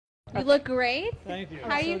You look great. Thank you.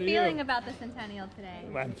 How are you feeling about the Centennial today?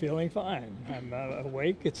 I'm feeling fine. I'm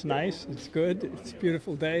awake. It's nice. It's good. It's a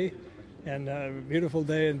beautiful day, and a beautiful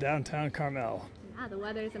day in downtown Carmel. Ah, the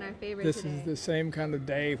weather's in our favor This today. is the same kind of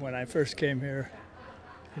day when I first came here,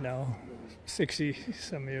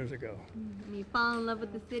 60-some years ago. And you fall in love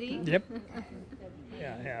with the city? Yep.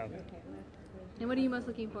 Yeah, I have. And what are you most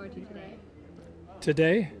looking forward to today?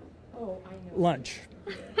 Today, lunch.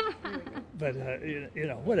 But,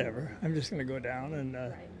 whatever. I'm just going to go down and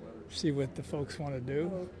see what the folks want to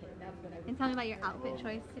do. And tell me about your outfit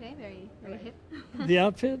choice today. Very, very hip. The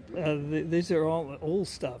outfit, these are all old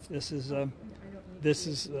stuff. This is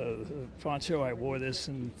Poncho. I wore this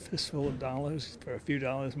in Fistful of Dollars for a few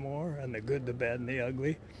dollars more, and the good, the bad, and the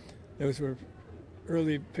ugly. Those were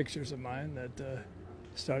early pictures of mine that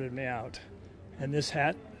started me out. And this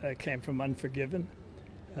hat came from Unforgiven,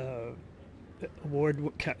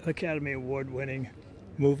 Academy Award-winning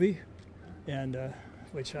movie, and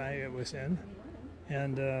which I was in.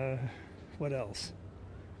 And what else?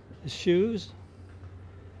 The shoes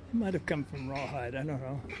might have come from Rawhide. I don't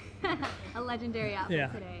know. A legendary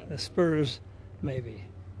outfit today. The Spurs, maybe.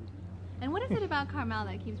 And what is it about Carmel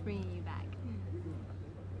that keeps bringing you back?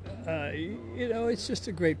 It's just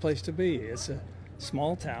a great place to be. It's a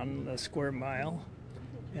small town, a square mile,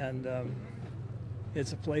 and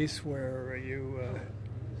it's a place where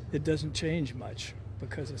it doesn't change much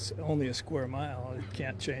because it's only a square mile. It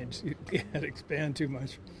can't change. You can't expand too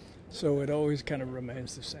much. So it always kind of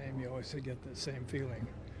remains the same. You always get the same feeling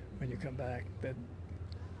when you come back that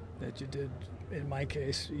you did, in my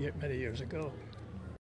case, many years ago.